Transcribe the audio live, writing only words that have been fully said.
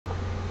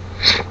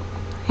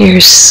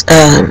Here's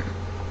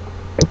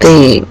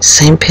the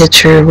same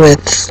picture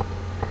with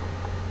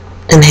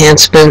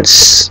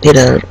enhancements,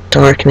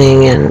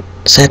 darkening and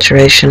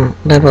saturation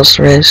levels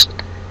raised.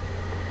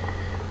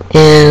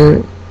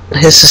 And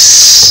this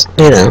is,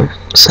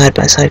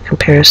 side-by-side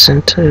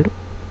comparison to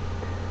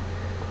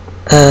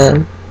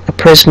a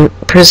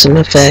prism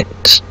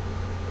effect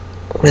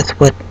with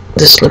what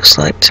this looks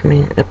like to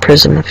me, a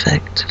prism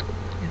effect.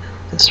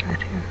 This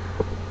right here.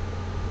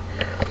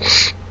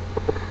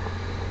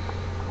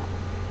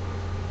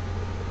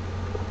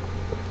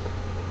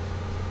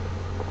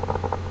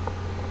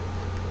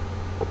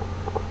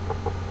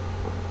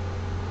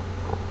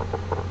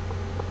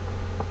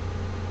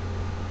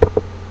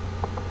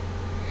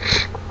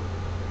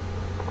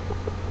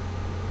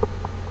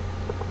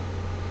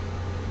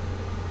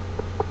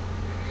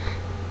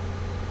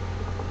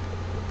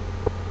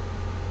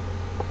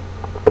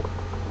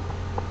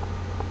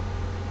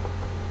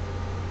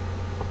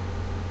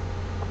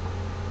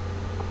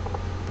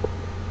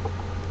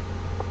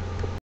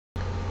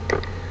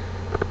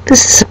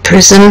 This is a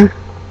prism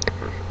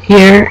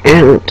here,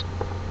 and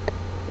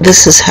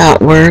this is how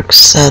it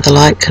works. The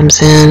light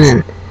comes in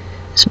and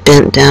is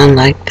bent down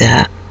like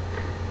that,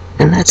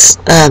 and that's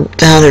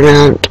found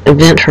around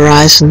event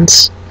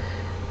horizons.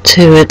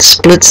 It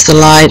splits the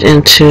light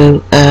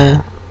into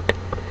a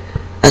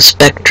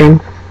spectrum,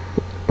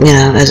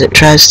 as it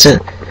tries to,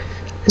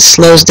 it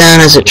slows down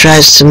as it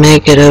tries to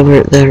make it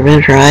over the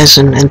event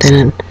horizon, and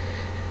then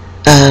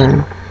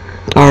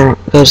or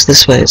goes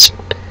this way.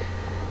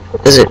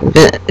 As it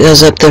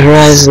goes up the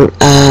horizon,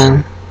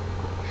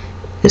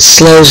 it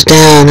slows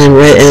down and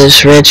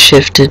is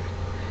redshifted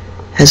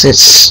as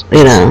it's,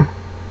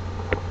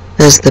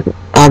 as the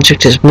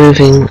object is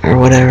moving or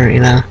whatever,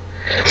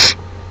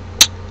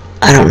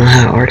 I don't know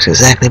how it works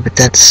exactly, but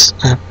that's,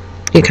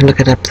 you can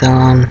look it up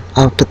though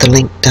I'll put the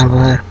link down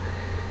below.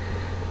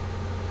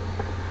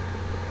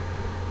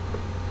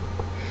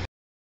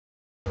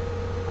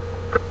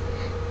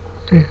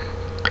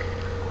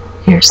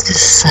 Here's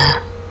this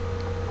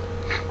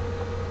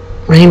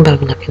rainbow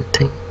looking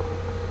thing.